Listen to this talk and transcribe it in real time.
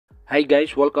Hi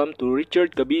guys, welcome to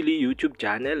Richard Cabile YouTube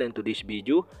channel, and to this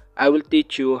video, I will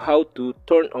teach you how to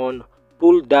turn on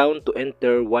pull down to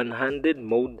enter one-handed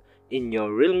mode in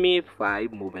your Realme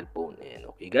 5 mobile phone. And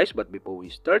okay guys, but before we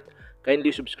start,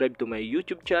 kindly subscribe to my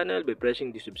YouTube channel by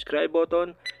pressing the subscribe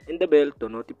button and the bell to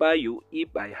notify you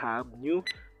if I have new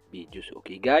videos.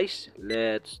 Okay guys,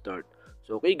 let's start.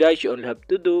 So okay guys, you all have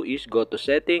to do is go to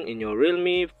setting in your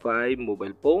Realme 5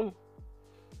 mobile phone.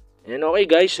 And okay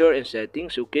guys, here in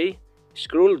settings, okay,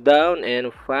 scroll down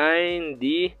and find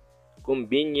the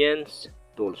convenience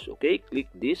tools. Okay, click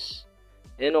this.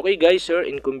 And okay guys, here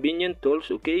in convenient tools,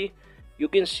 okay, you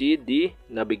can see the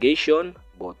navigation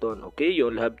button. Okay, you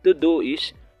all have to do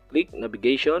is click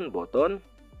navigation button.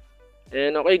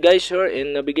 And okay guys, here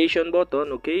in navigation button,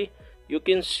 okay, you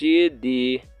can see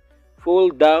the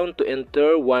pull down to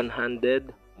enter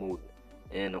one-handed mode.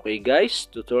 And okay guys,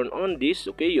 to turn on this,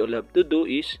 okay, you all have to do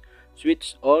is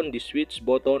switch on the switch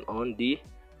button on the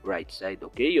right side.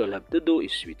 Okay, you all have to do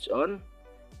is switch on.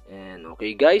 And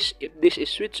okay guys, if this is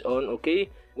switched on, okay,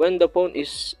 when the phone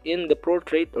is in the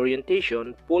portrait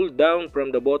orientation, pull down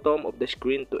from the bottom of the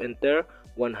screen to enter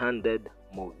one-handed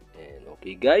mode. And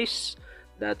okay guys,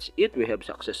 that's it. We have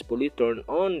successfully turned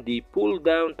on the pull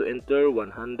down to enter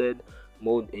one-handed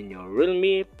mode in your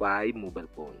Realme 5 mobile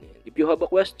phone. And if you have a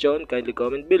question, kindly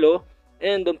comment below,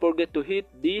 and don't forget to hit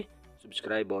the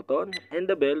subscribe button and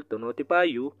the bell to notify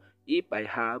you if I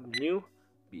have new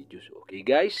videos. Okay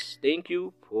guys, thank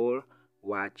you for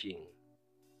watching.